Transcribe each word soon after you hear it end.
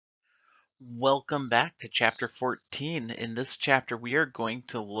Welcome back to chapter 14. In this chapter, we are going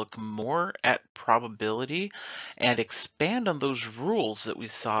to look more at probability and expand on those rules that we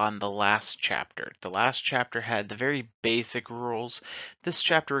saw in the last chapter. The last chapter had the very basic rules. This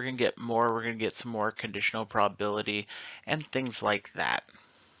chapter, we're going to get more. We're going to get some more conditional probability and things like that.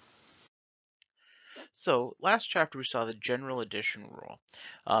 So, last chapter, we saw the general addition rule,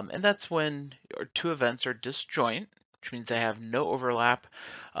 and that's when two events are disjoint, which means they have no overlap.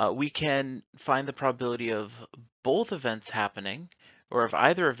 We can find the probability of both events happening, or of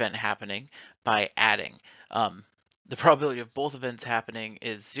either event happening, by adding. The probability of both events happening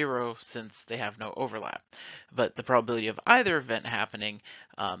is 0 since they have no overlap. But the probability of either event happening,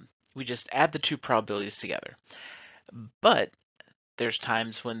 we just add the two probabilities together. But there's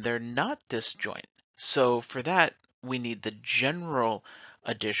times when they're not disjoint. So for that, we need the general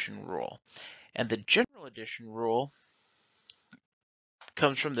addition rule. And the general addition rule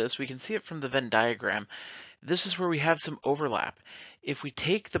comes from this. We can see it from the Venn diagram. This is where we have some overlap. If we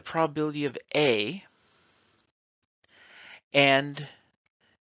take the probability of A and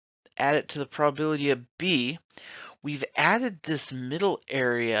add it to the probability of B, we've added this middle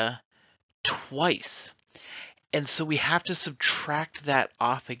area twice. And so we have to subtract that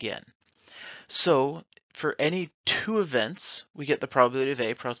off again. So for any two events, we get the probability of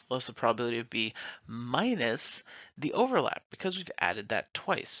A plus the probability of B minus the overlap because we've added that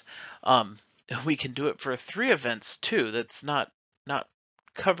twice. We can do it for three events too. That's not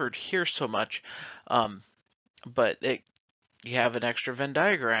covered here so much, but you have an extra Venn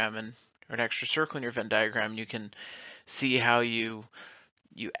diagram or an extra circle in your Venn diagram. You can see how you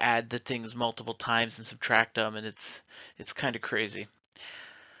add the things multiple times and subtract them, and it's kind of crazy.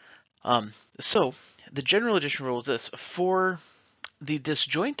 So the general addition rule is this. For the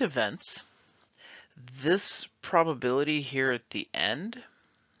disjoint events, this probability here at the end,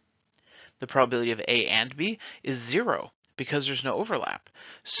 the probability of A and B, is 0 because there's no overlap.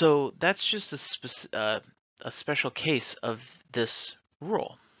 So that's just a special case of this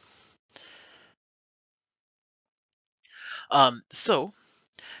rule. So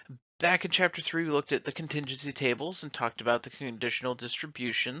back in chapter 3, we looked at the contingency tables and talked about the conditional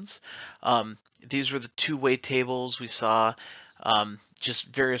distributions. These were the two-way tables. We saw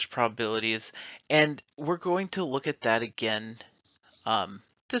just various probabilities, and we're going to look at that again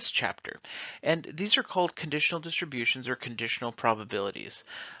this chapter. And these are called conditional distributions or conditional probabilities.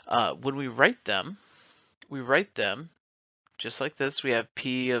 When we write them just like this. We have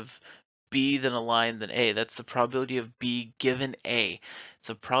P of B, then a line, then A. That's the probability of B given A. It's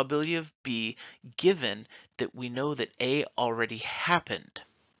a probability of B given that we know that A already happened.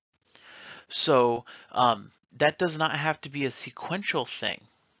 So that does not have to be a sequential thing.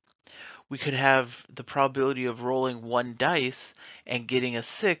 We could have the probability of rolling one dice and getting a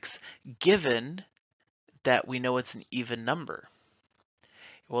 6 given that we know it's an even number.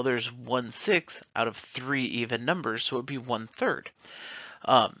 Well, there's 1/6 out of 3 even numbers, so it would be 1/3.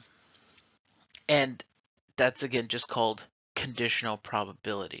 And that's again just called conditional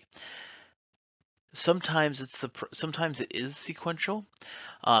probability. Sometimes it is sequential.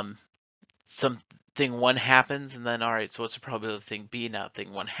 Something one happens and then all right, so what's the probability of thing B? Now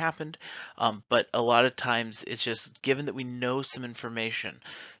thing one happened. But a lot of times it's just given that we know some information.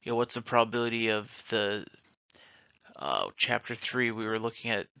 What's the probability of the chapter 3, we were looking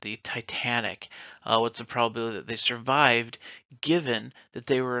at the Titanic. What's the probability that they survived given that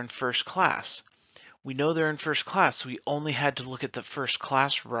they were in first class? We know they're in first class, so we only had to look at the first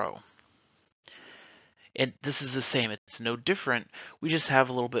class row. And this is the same. It's no different. We just have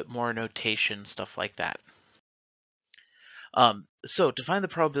a little bit more notation, stuff like that. So to find the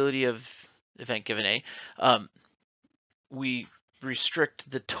probability of event given A, we restrict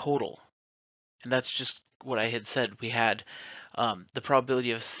the total. And that's just what I had said. We had the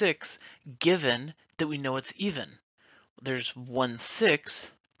probability of 6 given that we know it's even. There's 1/6,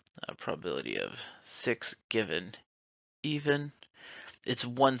 probability of 6 given even. It's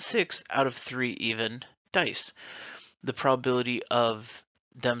 1/6 out of 3 even dice. The probability of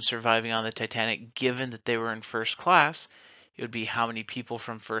them surviving on the Titanic, given that they were in first class, it would be how many people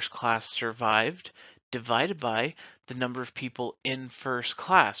from first class survived divided by the number of people in first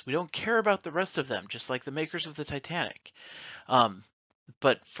class. We don't care about the rest of them, just like the makers of the Titanic.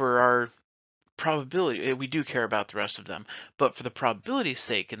 But for our probability, we do care about the rest of them. But for the probability's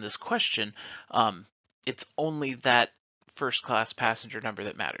sake in this question, it's only that first class passenger number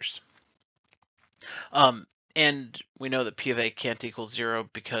that matters. And we know that P of A can't equal 0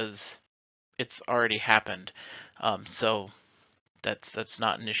 because it's already happened. So that's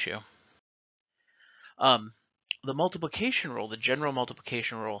not an issue. The multiplication rule, the general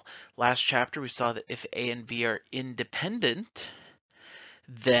multiplication rule, last chapter we saw that if A and B are independent,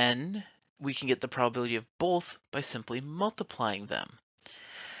 then we can get the probability of both by simply multiplying them.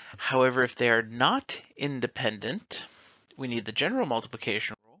 However, if they are not independent, we need the general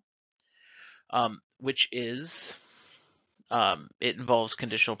multiplication rule, which is, it involves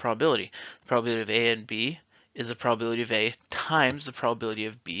conditional probability. The probability of A and B is the probability of A times the probability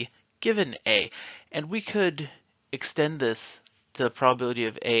of B given A. And we could extend this to the probability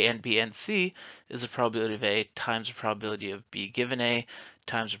of A and B and C is the probability of A times the probability of B given A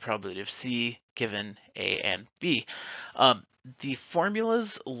times the probability of C given A and B. The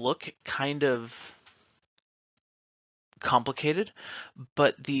formulas look kind of complicated,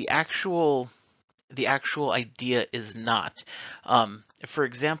 but the actual idea is not. For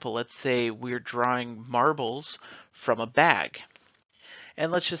example, let's say we're drawing marbles from a bag.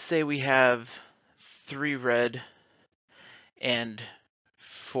 And let's just say we have 3 red and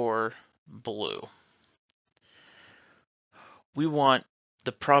 4 blue. We want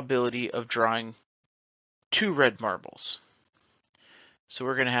the probability of drawing 2 red marbles. So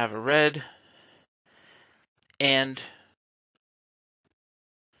we're going to have a red and,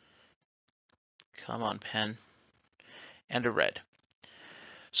 come on pen, and a red.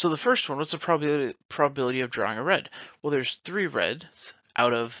 So the first one, what's the probability of drawing a red? Well, there's 3 reds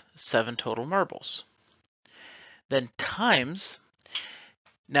out of 7 total marbles. Then times,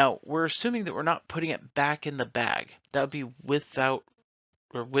 now we're assuming that we're not putting it back in the bag. That would be without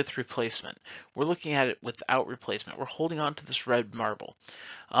or with replacement. We're looking at it without replacement. We're holding on to this red marble.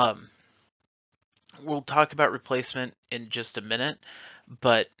 We'll talk about replacement in just a minute,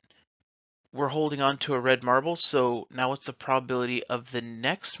 but we're holding on to a red marble, so now what's the probability of the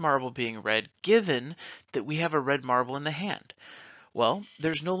next marble being red, given that we have a red marble in the hand? Well,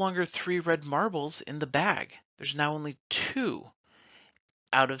 there's no longer 3 red marbles in the bag. There's now only 2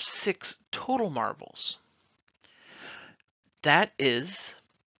 out of 6 total marbles. That is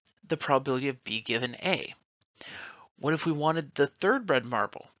the probability of B given A. What if we wanted the 3rd red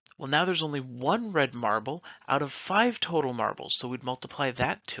marble? Well, now there's only 1 red marble out of 5 total marbles, so we'd multiply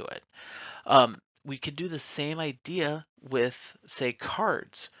that to it. We could do the same idea with, say,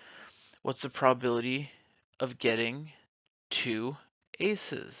 cards. What's the probability of getting 2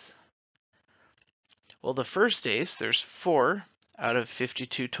 aces? Well, the first ace, there's 4 out of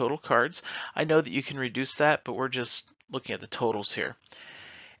 52 total cards. I know that you can reduce that, but we're just looking at the totals here.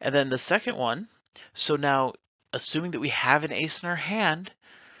 And then the second one, so now assuming that we have an ace in our hand,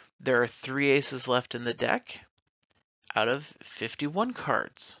 there are 3 aces left in the deck out of 51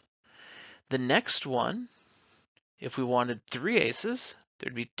 cards. The next one, if we wanted 3 aces,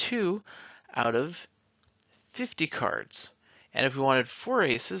 there'd be 2 out of 50 cards. And if we wanted 4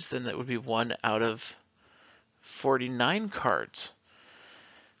 aces, then that would be 1 out of 49 cards.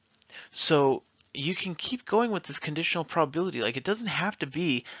 So you can keep going with this conditional probability. Like, it doesn't have to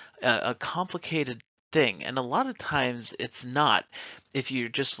be a complicated thing. And a lot of times it's not, if you're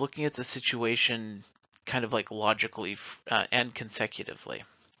just looking at the situation kind of like logically and consecutively.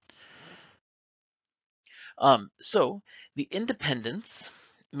 So the independence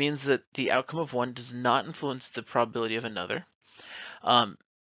means that the outcome of one does not influence the probability of another.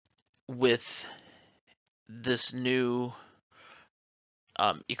 With this new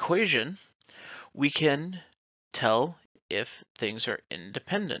equation, we can tell if things are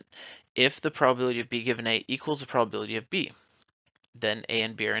independent. If the probability of B given A equals the probability of B, then A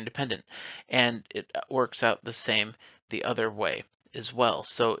and B are independent. And it works out the same the other way as well.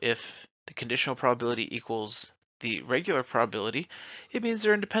 So if the conditional probability equals the regular probability, it means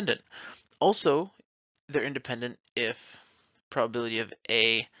they're independent. Also, they're independent if probability of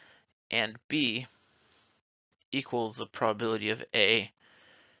A and B equals the probability of A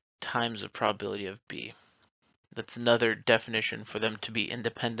times the probability of B. That's another definition for them to be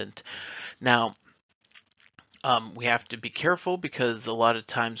independent. Now, we have to be careful because a lot of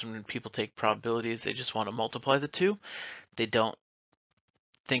times when people take probabilities, they just want to multiply the two. They don't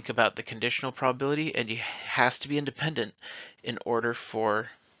think about the conditional probability, and it has to be independent in order for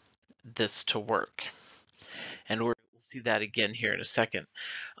this to work. And we'll see that again here in a second.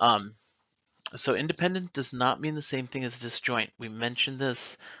 So independent does not mean the same thing as disjoint. We mentioned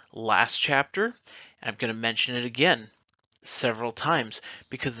this last chapter, and I'm going to mention it again several times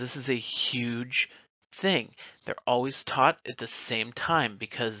because this is a huge thing. They're always taught at the same time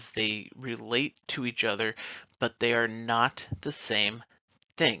because they relate to each other, but they are not the same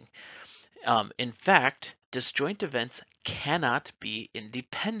thing. In fact, disjoint events cannot be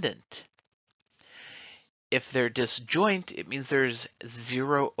independent. If they're disjoint, it means there's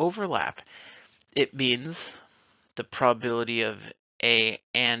 0 overlap. It means the probability of A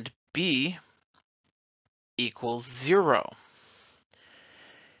and B equals 0.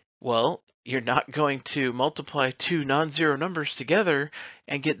 Well, you're not going to multiply two non-zero numbers together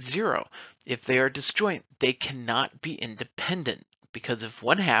and get 0. If they are disjoint, they cannot be independent, because if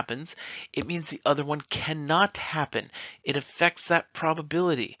one happens, it means the other one cannot happen. It affects that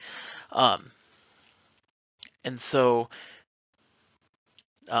probability. And so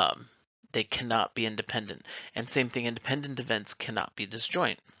they cannot be independent. And same thing, independent events cannot be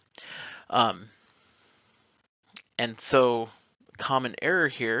disjoint. And so common error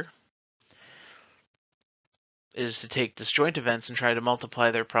here is to take disjoint events and try to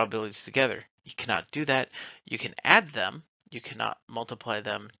multiply their probabilities together. You cannot do that. You can add them. You cannot multiply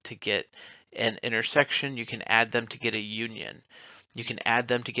them to get an intersection. You can add them to get a union. You can add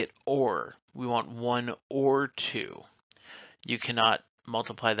them to get OR. We want 1 or 2. You cannot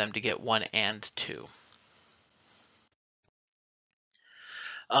multiply them to get 1 and 2.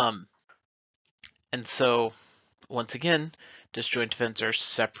 And so, once again, disjoint events are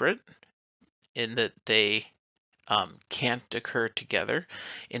separate in that they can't occur together.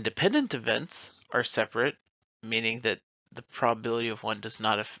 Independent events are separate, meaning that the probability of one does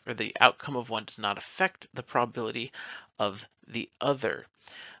not, or the outcome of one does not affect the probability of the other.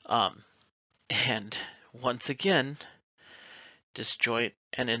 And once again, disjoint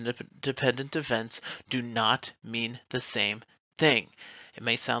and independent events do not mean the same thing. It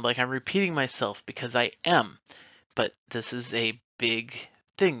may sound like I'm repeating myself because I am, but this is a big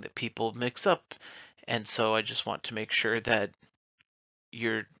thing that people mix up. And so I just want to make sure that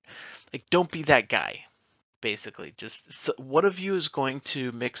you're like, don't be that guy, basically. Just one of you is going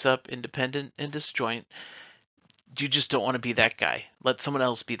to mix up independent and disjoint. You just don't want to be that guy. Let someone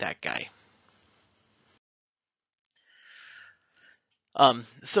else be that guy.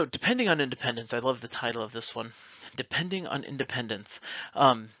 So depending on independence, I love the title of this one. Depending on independence.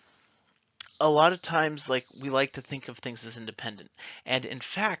 A lot of times, like, we like to think of things as independent. And in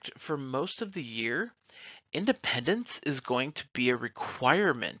fact, for most of the year, independence is going to be a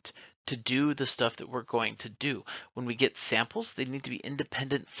requirement to do the stuff that we're going to do. When we get samples, they need to be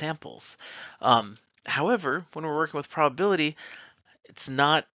independent samples. However, when we're working with probability, it's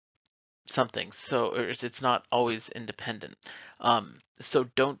not something, so it's not always independent. So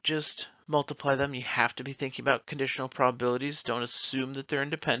don't just multiply them. You have to be thinking about conditional probabilities. Don't assume that they're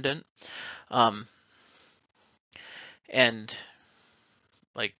independent. And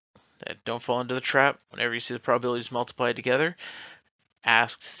like, don't fall into the trap. Whenever you see the probabilities multiplied together,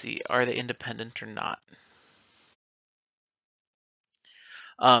 ask to see, are they independent or not?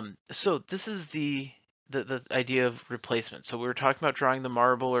 So this is the idea of replacement. So we were talking about drawing the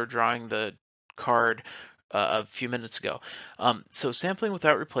marble or drawing the card a few minutes ago. So sampling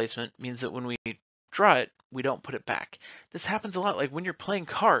without replacement means that when we draw it, we don't put it back. This happens a lot. Like when you're playing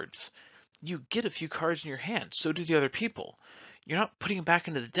cards, you get a few cards in your hand. So do the other people. You're not putting them back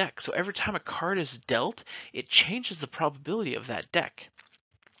into the deck. So every time a card is dealt, it changes the probability of that deck.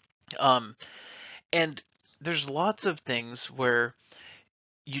 And there's lots of things where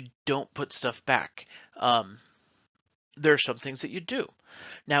you don't put stuff back. There are some things that you do.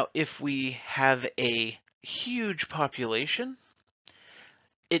 Now, if we have a huge population,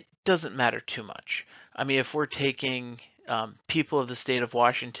 it doesn't matter too much. I mean, if we're taking people of the state of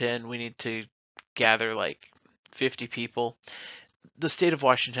Washington, we need to gather like 50 people. The state of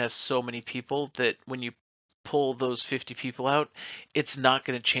Washington has so many people that when you pull those 50 people out, it's not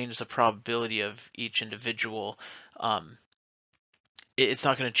going to change the probability of each individual. It's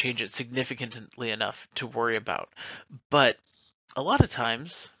not going to change it significantly enough to worry about. But a lot of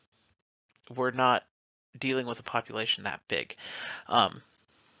times, we're not dealing with a population that big. And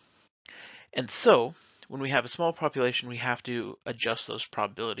so, when we have a small population, we have to adjust those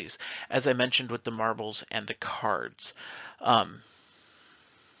probabilities, as I mentioned with the marbles and the cards. And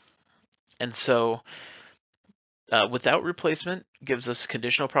so, without replacement gives us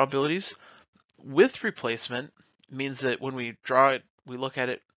conditional probabilities. With replacement means that when we draw it, we look at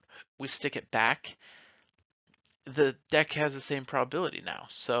it, we stick it back, the deck has the same probability now.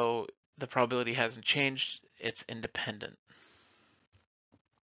 So the probability hasn't changed, it's independent.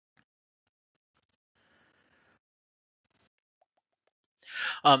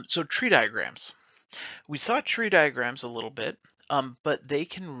 So tree diagrams. We saw tree diagrams a little bit, but they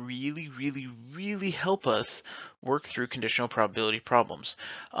can really, really, really help us work through conditional probability problems.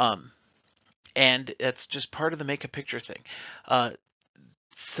 And that's just part of the make a picture thing.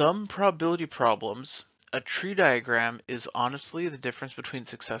 Some probability problems, a tree diagram is honestly the difference between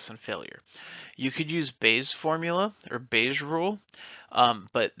success and failure. You could use Bayes' formula or Bayes' rule,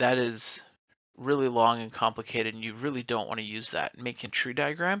 but that is really long and complicated and you really don't want to use that. Making a tree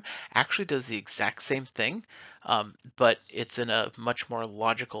diagram actually does the exact same thing, but it's in a much more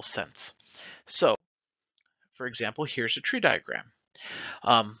logical sense. So, for example, here's a tree diagram.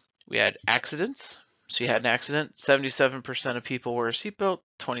 We had accidents. So you had an accident, 77% of people wear a seatbelt,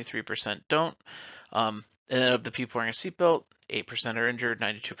 23% don't. And then of the people wearing a seatbelt, 8% are injured,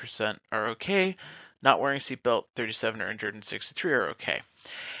 92% are okay. Not wearing a seatbelt, 37 are injured, and 63 are okay.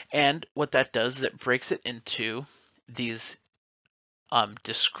 And what that does is it breaks it into these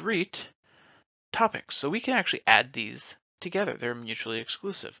discrete topics. So we can actually add these together. They're mutually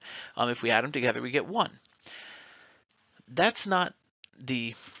exclusive. If we add them together, we get 1. That's not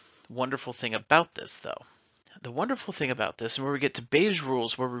the wonderful thing about this, though. The wonderful thing about this, and where we get to Bayes'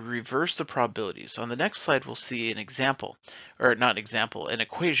 rules, where we reverse the probabilities. On the next slide, we'll see an example, or not an example, an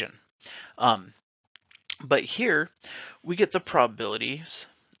equation. But here, we get the probabilities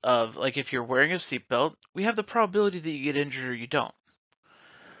of, like, if you're wearing a seatbelt, we have the probability that you get injured or you don't.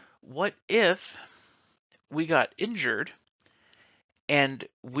 What if we got injured and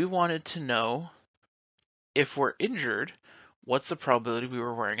we wanted to know if we're injured, what's the probability we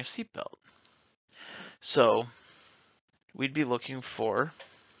were wearing a seatbelt? So we'd be looking for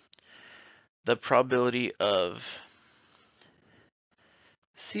the probability of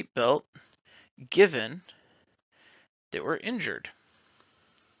seatbelt given that we're injured.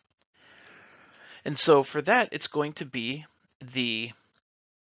 And so for that, it's going to be the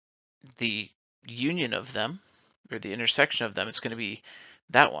union of them, or the intersection of them. It's going to be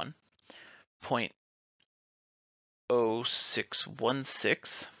that one,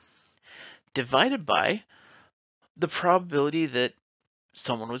 0.0616, divided by the probability that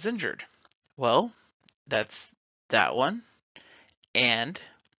someone was injured. Well, that's that one and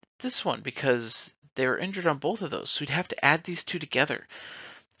this one, because they were injured on both of those. So we'd have to add these two together.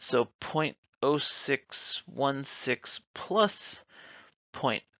 So 0.0616 plus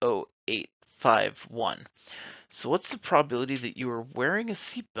 0.0851. So what's the probability that you were wearing a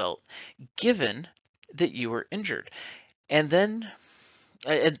seatbelt given that you were injured? And then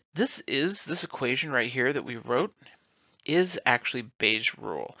this equation right here that we wrote is actually Bayes'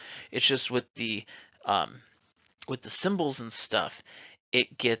 rule. It's just with the symbols and stuff,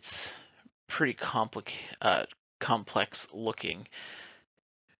 it gets pretty complex looking.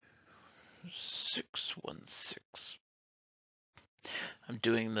 616. I'm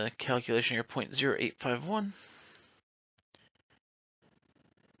doing the calculation here, 0.0851.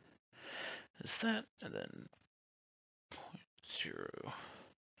 Is that, and then 0.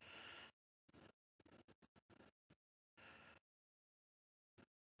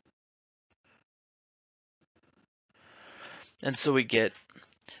 And so we get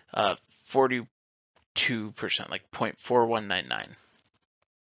 42%, like 0.4199.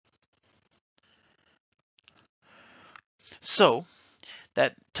 So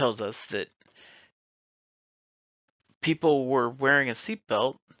that tells us that people were wearing a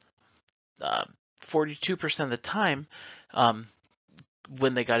seatbelt 42% of the time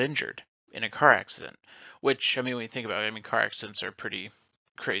when they got injured in a car accident. Which, I mean, when you think about it, I mean, car accidents are pretty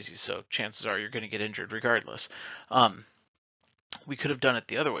crazy, so chances are you're going to get injured regardless. We could have done it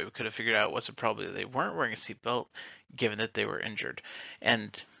the other way. We could have figured out what's the probability they weren't wearing a seatbelt given that they were injured.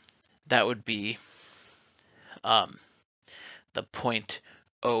 And that would be the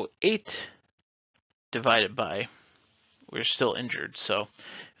 0.08 divided by, we're still injured, so it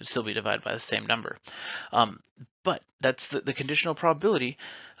would still be divided by the same number. But that's the conditional probability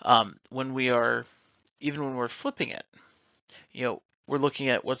when we are, even when we're flipping it, we're looking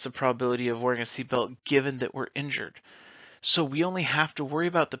at what's the probability of wearing a seatbelt given that we're injured. So we only have to worry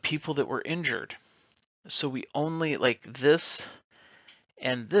about the people that were injured. So we only, like, this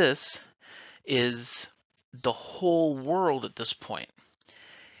and this is the whole world at this point.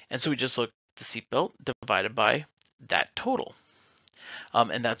 And so we just look at the seatbelt divided by that total.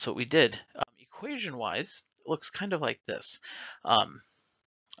 And that's what we did. Equation-wise, it looks kind of like this.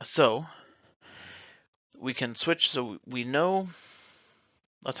 So we can switch. So we know,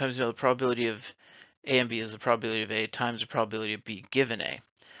 a lot of times, the probability of A and B is the probability of A times the probability of B given A.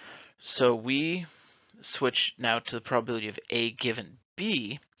 So we switch now to the probability of A given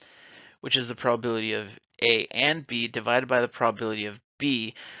B, which is the probability of A and B divided by the probability of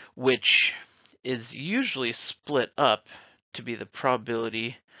B, which is usually split up to be the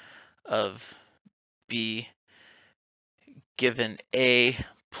probability of B given A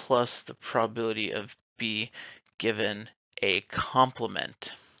plus the probability of B given A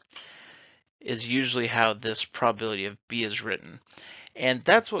complement, is usually how this probability of B is written. And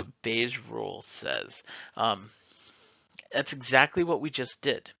that's what Bayes' rule says. That's exactly what we just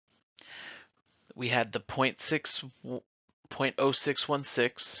did. we had the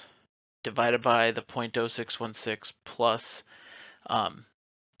 0.0616 divided by the 0.0616 plus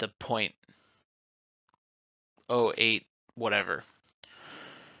the 0.08 whatever.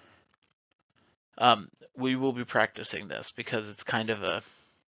 We will be practicing this because it's kind of a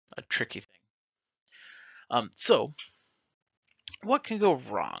tricky thing. So what can go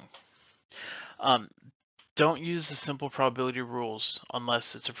wrong? Don't use the simple probability rules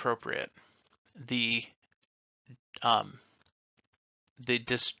unless it's appropriate. The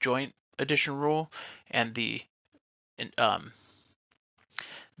disjoint addition rule and the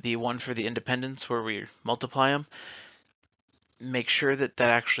one for the independence where we multiply them, make sure that that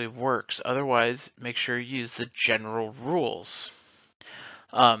actually works. Otherwise, make sure you use the general rules.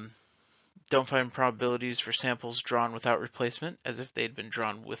 Don't find probabilities for samples drawn without replacement as if they'd been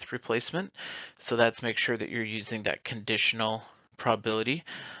drawn with replacement. So that's make sure that you're using that conditional probability.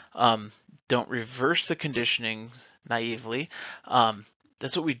 Don't reverse the conditioning naively.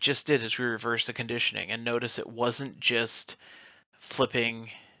 That's what we just did, is we reversed the conditioning, and notice it wasn't just flipping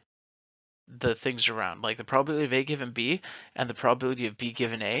the things around. Like the probability of A given B and the probability of B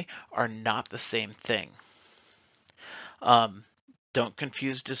given A are not the same thing. Don't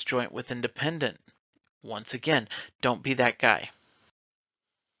confuse disjoint with independent. Once again, don't be that guy.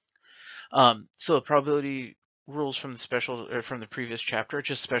 So the probability rules from the previous chapter are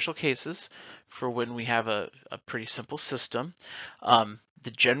just special cases for when we have a pretty simple system.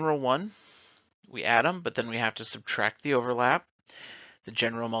 The general one, we add them, but then we have to subtract the overlap. The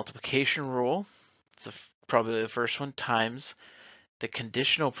general multiplication rule, it's the probability of the first one times the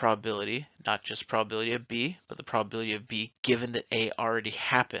conditional probability, not just probability of B, but the probability of B given that A already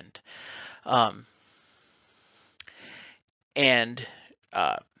happened. And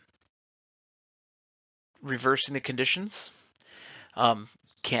reversing the conditions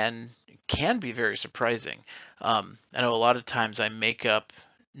can be very surprising. I know a lot of times I make up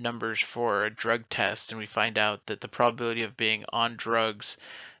numbers for a drug test and we find out that the probability of being on drugs,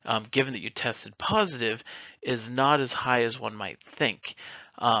 given that you tested positive, is not as high as one might think.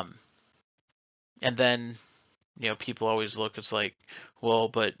 And then, people always look, it's like, well,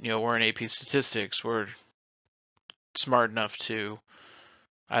 but, we're in AP statistics, we're smart enough to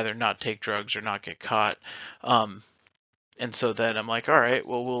either not take drugs or not get caught. And so then I'm like, all right,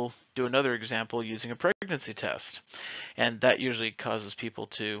 well, we'll do another example using a pregnancy test. And that usually causes people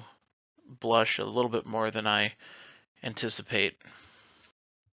to blush a little bit more than I anticipate.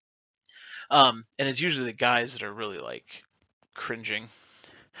 And it's usually the guys that are really like cringing.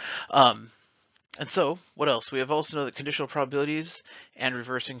 And so, what else? We have also know that conditional probabilities and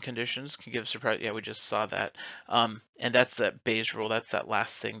reversing conditions can give surprise. Yeah, we just saw that. And that's that Bayes rule. That's that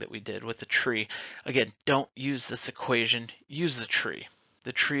last thing that we did with the tree. Again, don't use this equation. Use the tree.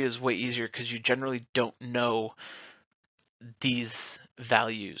 The tree is way easier because you generally don't know these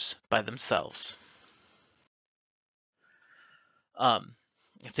values by themselves.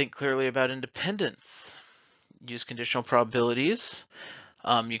 Think clearly about independence. Use conditional probabilities.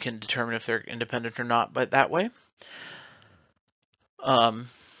 You can determine if they're independent or not by that way.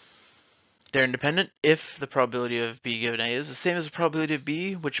 They're independent if the probability of B given A is the same as the probability of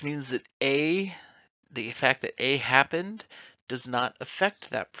B, which means that the fact that A happened does not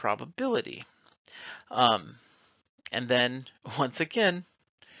affect that probability. And then, once again,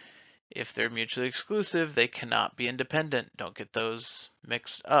 if they're mutually exclusive, they cannot be independent. Don't get those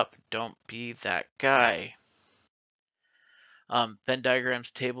mixed up. Don't be that guy. Venn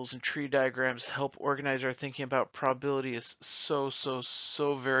diagrams, tables, and tree diagrams help organize our thinking about probabilities so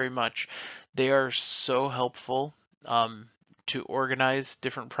very much. They are so helpful to organize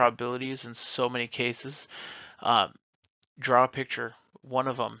different probabilities in so many cases. Draw a picture, one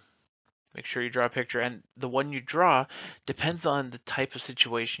of them. Make sure you draw a picture, and the one you draw depends on the type of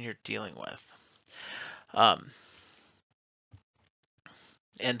situation you're dealing with.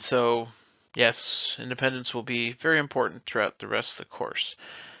 And so, yes, independence will be very important throughout the rest of the course.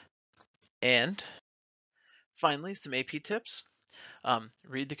 And finally, some AP tips.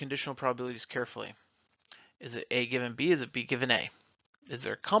 Read the conditional probabilities carefully. Is it A given B? Is it B given A? Is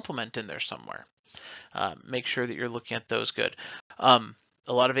there a complement in there somewhere? Make sure that you're looking at those good.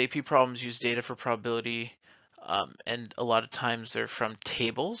 A lot of AP problems use data for probability, and a lot of times they're from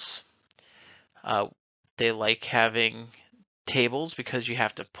tables. They like having tables because you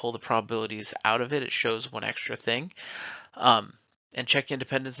have to pull the probabilities out of it. It shows one extra thing. And checking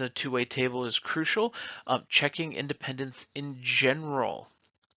independence in a two-way table is crucial. Checking independence in general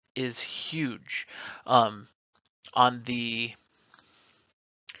is huge. On the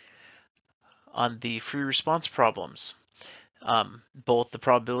free response problems, both the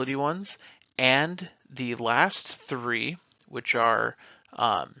probability ones and the last three, which are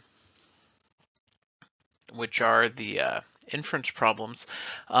the inference problems,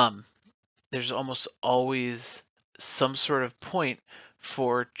 there's almost always some sort of point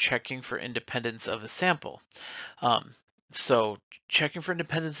for checking for independence of a sample. So checking for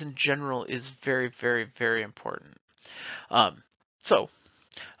independence in general is very, very, very important. Um, so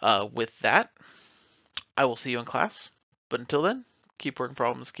with that, I will see you in class. But until then, keep working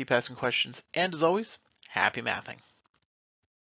problems, keep asking questions, and as always, happy mathing.